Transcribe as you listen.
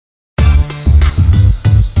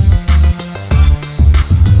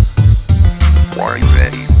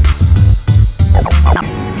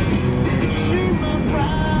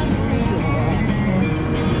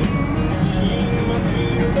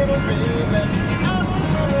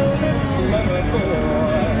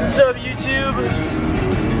What's up, YouTube?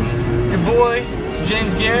 Your boy,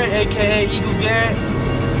 James Garrett, aka Eagle Garrett,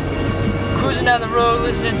 cruising down the road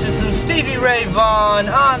listening to some Stevie Ray Vaughan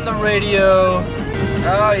on the radio.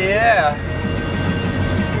 Oh yeah.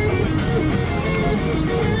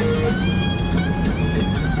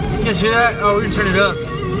 You guys hear that? Oh, we're gonna turn it up.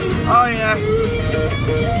 Oh yeah.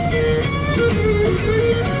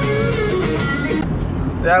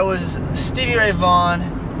 That was Stevie Ray Vaughan,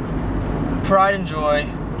 Pride and Joy.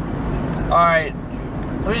 Alright,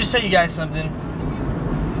 let me just tell you guys something.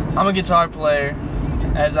 I'm a guitar player,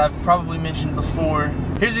 as I've probably mentioned before.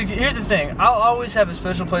 Here's the thing, I'll always have a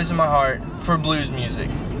special place in my heart for blues music,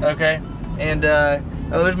 okay? And oh,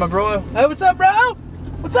 there's my bro. Hey, what's up, bro?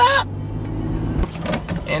 What's up?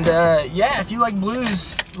 And yeah, if you like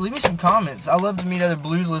blues, leave me some comments. I love to meet other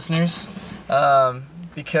blues listeners.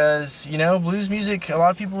 Because, you know, blues music, a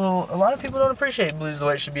lot of people don't appreciate blues the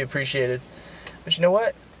way it should be appreciated. But you know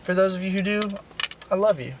what? For those of you who do, I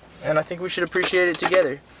love you. And I think we should appreciate it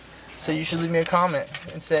together. So you should leave me a comment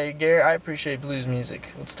and say, Garrett, I appreciate blues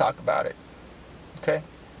music. Let's talk about it. Okay?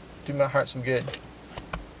 Do my heart some good.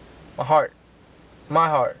 My heart.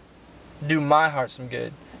 Do my heart some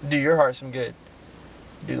good. Do your heart some good.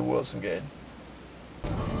 Do the world some good.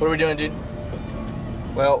 What are we doing, dude?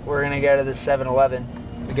 Well, we're gonna go to the 7-Eleven.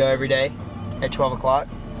 We go every day at 12 o'clock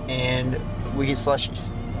and we get slushies.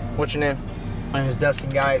 What's your name? My name is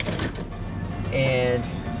Dustin Geitz and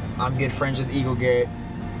I'm good friends with Eagle Garrett.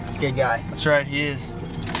 He's a good guy. That's right, he is.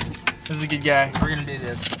 This is a good guy. So we're gonna do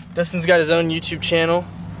this. Dustin's got his own YouTube channel.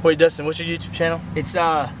 Wait, Dustin, what's your YouTube channel? It's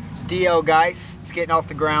DL Geitz. It's getting off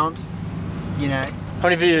the ground, you know. How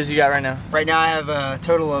many videos you got right now? Right now I have a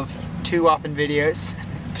total of 2 whopping videos.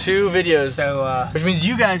 2 videos. So, which means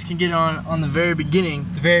you guys can get on the very beginning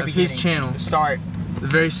of his channel. The start. The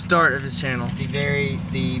very start of his channel.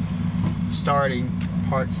 The starting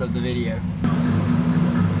parts of the video.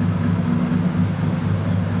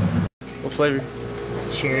 What flavor?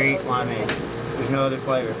 Cherry limeade. There's no other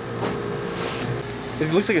flavor.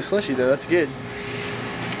 It looks like a slushie though, that's good.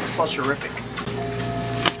 Slusherific.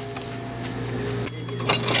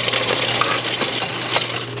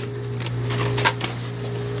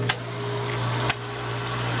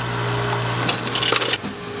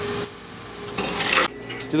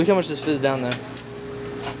 Dude, look how much this fizz down there.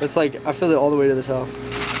 It's like, I feel it all the way to the top.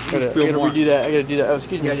 I gotta redo that. I gotta do that. Oh,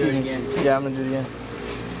 excuse me. You gotta do it again. Yeah, I'm gonna do it again.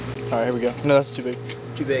 Alright, here we go. No, that's too big.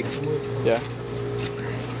 Too big. Yeah.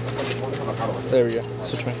 There we go.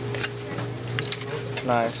 Switch me.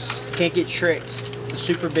 Nice. Can't get tricked. The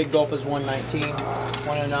super big gulp is 119,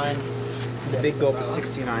 109. The big gulp is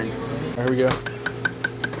 69. Alright, here we go.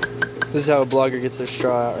 This is how a blogger gets their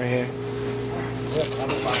straw out right here.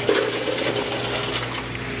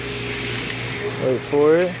 Wait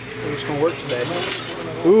for it. It's gonna work today.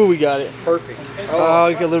 Ooh, we got it. Perfect. Oh,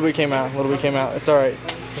 okay, a little bit came out. A little bit came out. It's all right.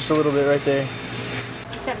 Just a little bit right there.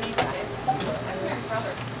 75.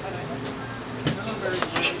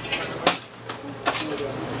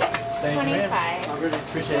 Thank you, man. 25. I really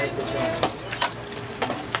appreciate it.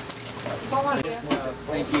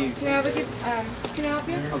 Thank you. Can I have a good, can I help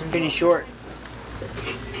you? I'm pretty short.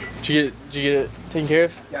 Did you get it taken care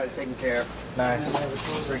of? Got it taken care of. Nice.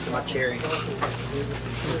 Drinking my cherry.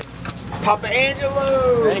 Papa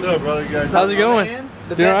Angelo! What's up, brother? How's it going?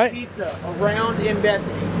 The Doing best right? pizza around in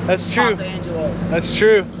Bethany. That's true. Papa Angelo's. That's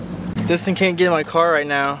true. Dustin can't get in my car right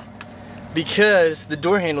now because the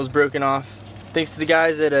door handle's broken off. Thanks to the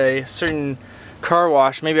guys at a certain car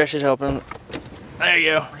wash. Maybe I should help him. There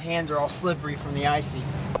you go. My hands are all slippery from the icy.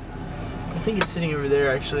 I think it's sitting over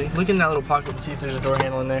there actually. Look in that little pocket and see if there's a door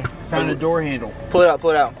handle in there. Found a door handle. Pull it out, pull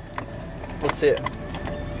it out. Let's see it.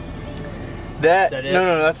 That, Is that it?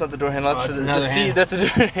 no, that's not the door handle. That's for the seat. handle. That's a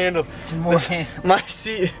different handle. More handles. My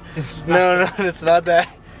seat. This is No, it's not that.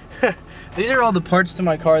 These are all the parts to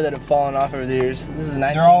my car that have fallen off over the years. This is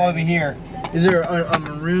 19. They're all over here. Is there a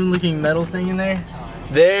maroon-looking metal thing in there?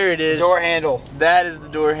 There it is. Door handle. That is the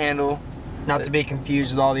door handle. Not to be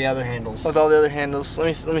confused with all the other handles. With all the other handles. Let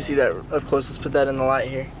me see that up close. Let's put that in the light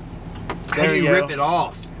here. How do you rip it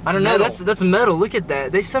off? I don't know. That's metal. Look at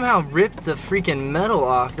that. They somehow ripped the freaking metal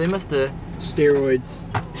off. They must have. Steroids.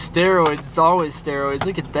 Steroids. It's always steroids.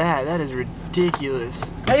 Look at that. That is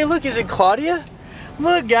ridiculous. Hey, look. Is it Claudia?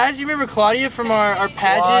 Look, guys. You remember Claudia from our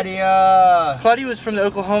pageant? Claudia was from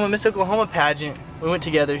the Miss Oklahoma pageant. We went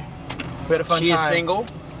together. We had a fun time. She is single.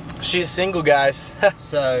 She's single, guys.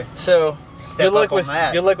 So good luck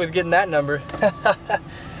with getting that number.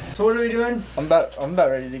 So what are we doing? I'm about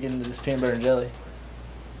ready to get into this peanut butter and jelly.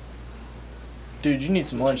 Dude, you need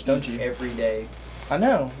some lunch, don't you? Every day. I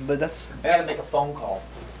know, but that's... I gotta make a phone call.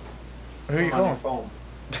 Who are you calling? Phone.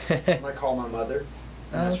 I'm gonna call my mother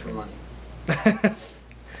and ask for money.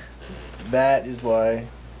 That's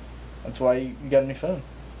why you got a new phone.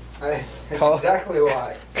 That's exactly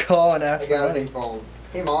why. Call and ask I for got a money. new phone.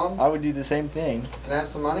 Hey, Mom. I would do the same thing. Can I have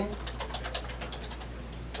some money?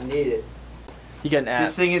 I need it. You got an app.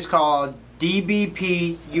 This thing is called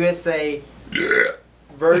DBP USA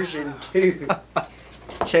version 2.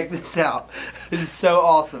 Check this out. This is so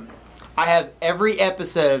awesome. I have every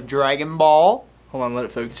episode of Dragon Ball. Hold on, let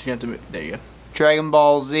it focus. You have to. There you go. Dragon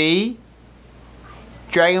Ball Z,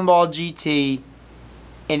 Dragon Ball GT,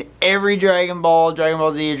 and every Dragon Ball Z,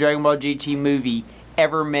 or Dragon Ball GT movie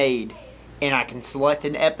ever made. And I can select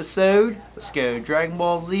an episode. Let's go Dragon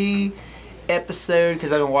Ball Z episode,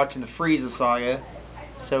 because I've been watching the Frieza saga.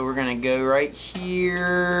 So we're going to go right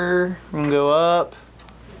here. We're going to go up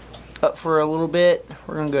for a little bit.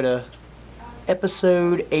 We're going to go to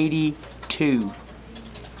episode 82.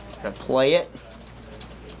 Gotta play it.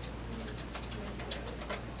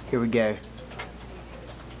 Here we go.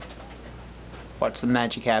 Watch the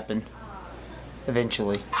magic happen.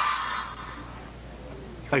 Eventually.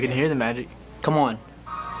 I can hear the magic. Come on.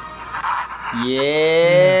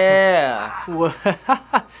 Yeah.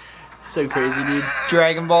 So crazy, dude.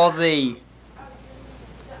 Dragon Ball Z.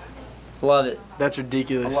 Love it. That's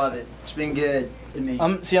ridiculous. I love it. It's been good to me.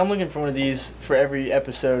 I'm looking for one of these for every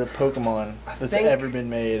episode of Pokemon that's ever been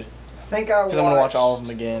made. I think I watched Because I'm gonna watch all of them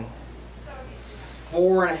again.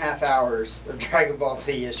 4.5 hours of Dragon Ball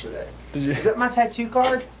Z yesterday. Did you? Is that my tattoo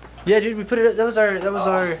card? Yeah, dude. We put it. That was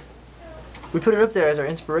our. We put it up there as our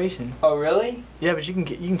inspiration. Oh, really? Yeah, but you can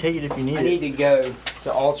take it if you need I it. need to go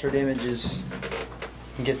to Altered Images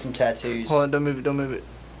and get some tattoos. Hold on, don't move it. Don't move it.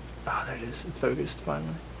 Oh, there it is. It's focused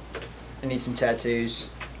finally. I need some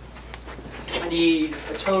tattoos. I need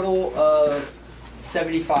a total of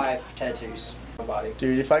 75 tattoos on my body.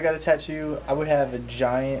 Dude, if I got a tattoo, I would have a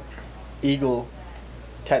giant eagle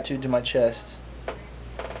tattooed to my chest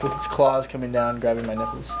with its claws coming down, grabbing my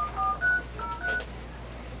nipples.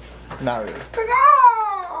 Not really.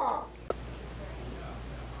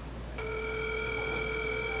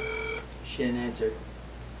 She didn't answer.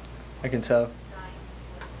 I can tell.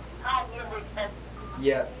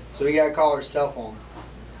 Yeah, so we gotta call her cell phone.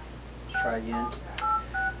 Let's try again.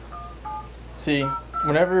 See,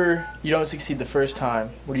 whenever you don't succeed the first time,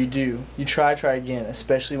 what do? You try again,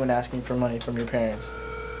 especially when asking for money from your parents.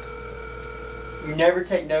 You never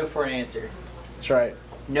take no for an answer. That's right.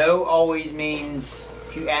 No always means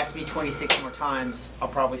if you ask me 26 more times, I'll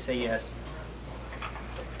probably say yes.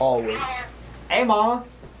 Always. Hey, Mama.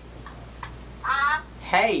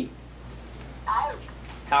 Hey.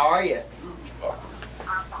 How are you?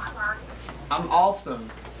 I'm awesome.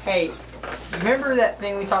 Hey, remember that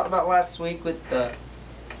thing we talked about last week with the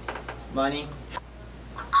money?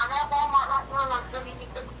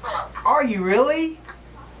 Are you really?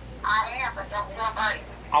 I am, but don't tell Buddy.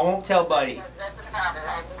 I won't tell Buddy. Because that's about it.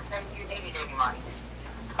 I didn't think you needed any money.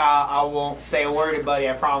 I won't say a word to Buddy,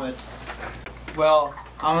 I promise. Well,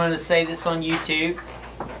 I'm going to say this on YouTube.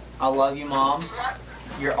 I love you, Mom.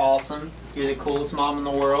 You're awesome. You're the coolest mom in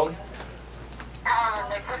the world.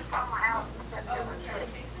 They first time my house was September 6th.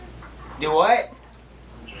 Do what?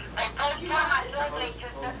 They first time my birthday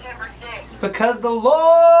just September 6th. It's because the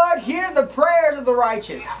Lord hears the prayers of the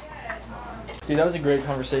righteous. Dude, that was a great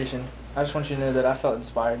conversation. I just want you to know that I felt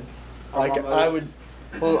inspired. Like Almost. I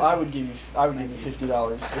would give you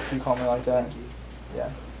 $50 if you call me like that.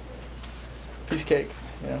 Yeah. Piece of cake.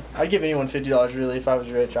 You know, I'd give anyone $50 really if I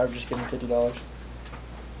was rich. I would just give them $50.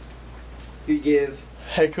 You'd give.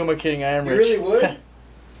 Heck, who am I kidding? I am You rich. really would?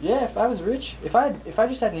 Yeah, if I was rich, if I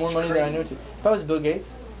just had more It's money than I crazy. know to. If I was Bill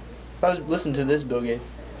Gates, listen to this, Bill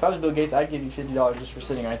Gates. If I was Bill Gates, I'd give you $50 just for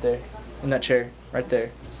sitting right there in that chair, right there.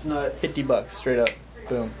 It's nuts. $50 straight up.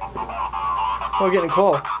 Boom. Oh, we're getting a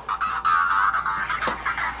call.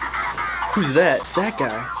 Who's that? It's that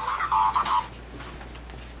guy.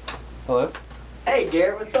 Hello? Hey,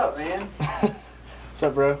 Garrett, what's up, man? What's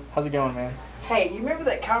up, bro? How's it going, man? Hey, you remember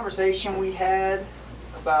that conversation we had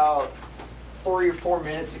about 3 or 4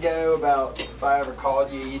 minutes ago about if I ever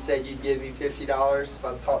called you, you said you'd give me $50 if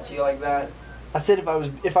I talked to you like that? I said if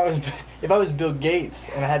I was Bill Gates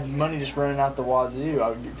and I had money just running out the wazoo, I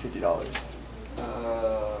would give you $50.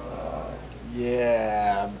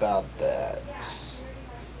 Yeah, about that.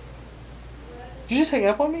 Did you just hang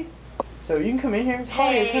up on me? So you can come in here.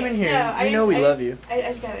 Claudia, come in here. No, We know we love you. I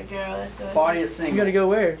just got a girl. That's the Claudia's You single. gotta go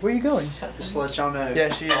where? Where are you going? Just to let y'all know.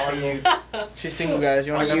 Yeah, she is single. She's single, guys.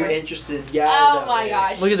 You Are want to you know? interested, guys? Oh out my there?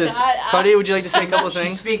 gosh. Look at this. Shut up. Claudia, would you like to say a couple of She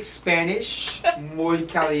things? speaks Spanish. Muy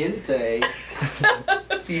caliente.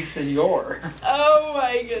 Si, senor. Oh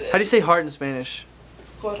my goodness. How do you say heart in Spanish?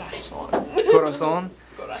 Corazon.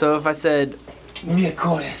 So if I said, Mi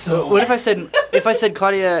corazón. what if I said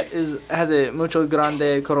Claudia has a mucho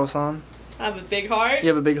grande corazon? I have a big heart. You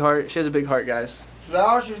have a big heart. She has a big heart, guys.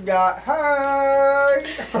 She's got her.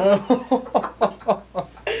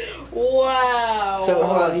 Wow. So,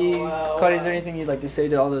 wow. Claudia, is there anything you'd like to say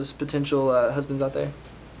to all those potential husbands out there?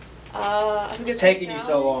 I have a good It's taking you so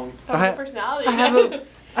personality. long. I have a good personality.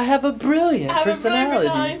 I have a brilliant I have a brilliant personality.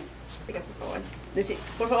 personality. Venga, por favor. Lucy,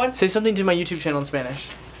 por favor. Say something to my YouTube channel in Spanish.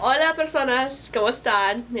 Hola, personas. ¿Cómo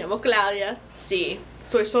están? Me llamo Claudia. Sí,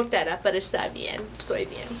 soy soltera, pero está bien. Soy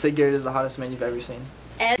bien. Say Garrett is the hottest man you've ever seen.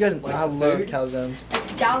 And You guys, Like I the love food? calzones.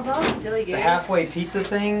 it's Galvon, silly goose. The halfway pizza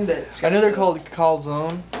thing that's... I know they're called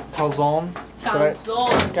calzone, Calzone.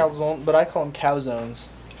 but I call them cowzones.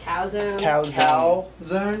 Calzone. Calzone. Cow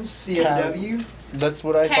zones, C-O-W. That's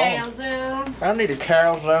what I call them. Calzones. I don't need a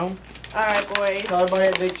calzone. Alright, boys. Tell everybody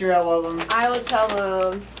at Victory I love them. I will tell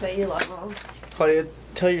them that you love them. Claudia,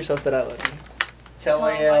 tell yourself that I love you. Tell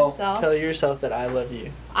AL. myself. Tell yourself that I love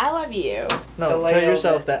you. I love you. No, Tell tell AL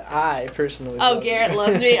yourself that I personally Oh, love Garrett you.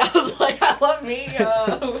 loves me. I was like, I love me.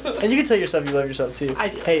 And you can tell yourself you love yourself too. I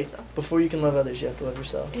do love Hey, myself. before you can love others, you have to love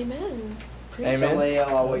yourself. Amen. Amen. Tell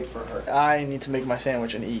AL I'll wait for her. I need to make my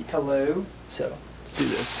sandwich and eat. Hello. So, let's do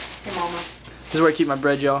this. Hey, mama. This is where I keep my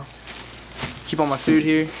bread, y'all. Keep all my food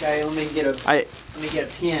here. Okay, let me get a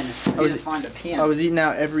pen. I was- need to find a pen. I was eating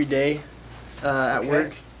out every day at Okay.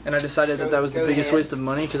 work, and I decided that that was the Go biggest ahead. waste of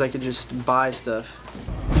money because I could just buy stuff.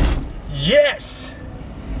 Yes!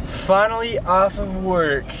 Finally off of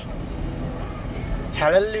work.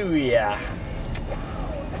 Hallelujah.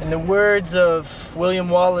 In the words of William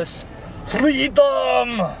Wallace,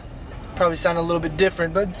 freedom! Probably sound a little bit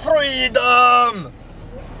different, but freedom!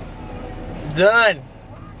 Done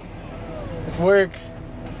with work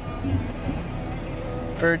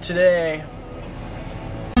for today.